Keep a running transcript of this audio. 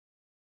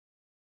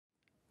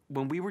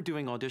when we were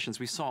doing auditions,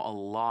 we saw a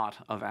lot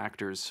of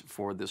actors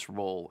for this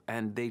role,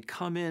 and they'd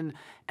come in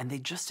and they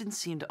just didn't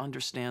seem to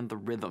understand the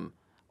rhythm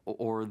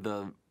or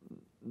the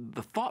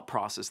thought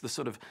process, the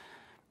sort of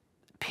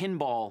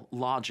pinball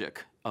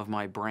logic of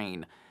my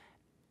brain.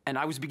 And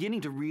I was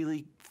beginning to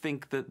really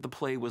think that the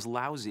play was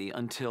lousy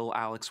until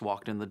Alex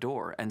walked in the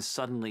door, and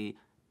suddenly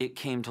it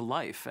came to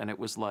life, and it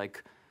was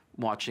like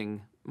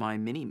watching my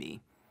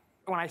mini-me.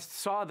 When I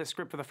saw the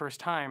script for the first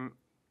time,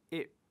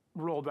 it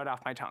rolled right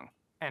off my tongue,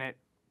 and it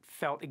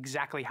felt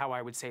exactly how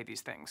I would say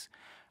these things,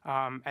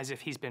 as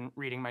if he's been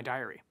reading my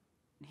diary.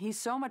 He's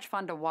so much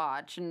fun to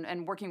watch,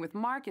 and working with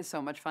Marc is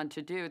so much fun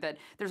to do that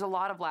there's a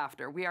lot of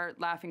laughter. We are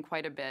laughing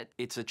quite a bit.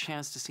 It's a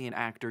chance to see an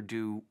actor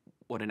do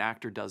what an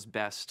actor does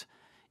best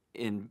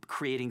in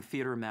creating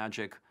theater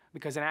magic.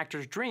 Because an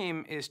actor's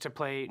dream is to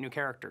play new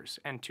characters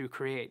and to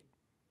create,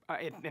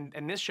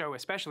 in this show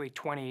especially,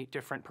 20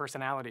 different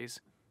personalities.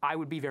 I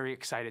would be very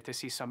excited to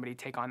see somebody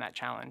take on that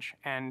challenge.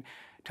 And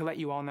to let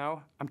you all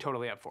know, I'm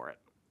totally up for it.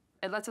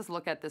 It lets us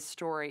look at this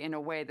story in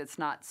a way that's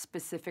not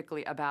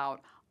specifically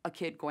about a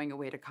kid going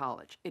away to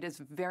college. It is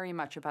very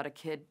much about a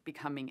kid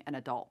becoming an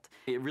adult.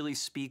 It really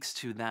speaks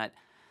to that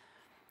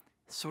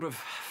sort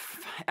of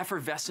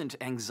effervescent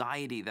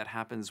anxiety that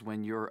happens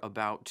when you're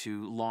about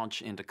to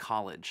launch into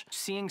college.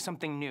 Seeing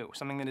something new,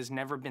 something that has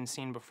never been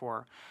seen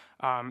before,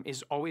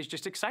 is always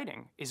just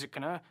exciting. Is it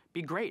gonna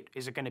be great?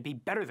 Is it gonna be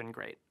better than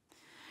great?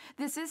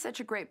 This is such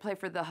a great play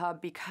for the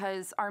Hub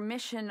because our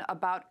mission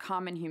about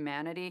common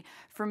humanity,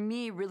 for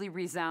me, really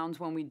resounds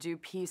when we do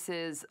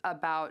pieces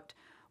about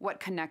what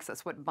connects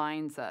us, what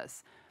binds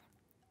us.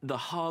 The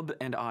Hub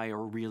and I are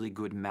a really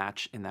good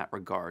match in that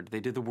regard. They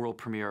did the world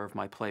premiere of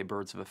my play,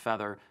 Birds of a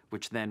Feather,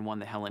 which then won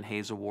the Helen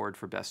Hayes Award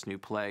for Best New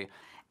Play.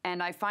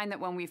 And I find that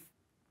when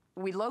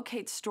we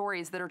locate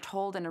stories that are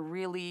told in a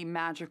really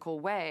magical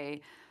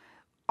way,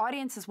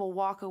 audiences will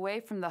walk away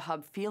from the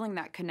Hub feeling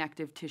that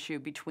connective tissue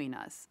between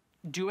us.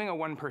 Doing a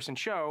one-person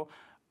show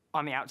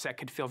on the outset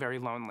could feel very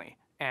lonely.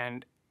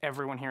 And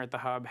everyone here at the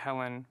Hub,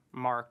 Helen,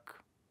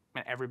 Marc,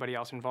 and everybody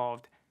else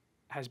involved,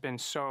 has been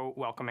so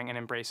welcoming and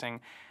embracing.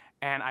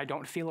 And I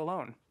don't feel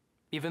alone,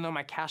 even though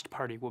my cast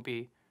party will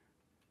be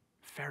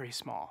very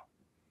small.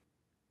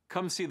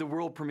 Come see the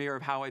world premiere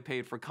of How I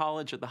Paid for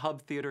College at the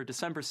Hub Theater,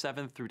 December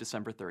 7th through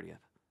December 30th.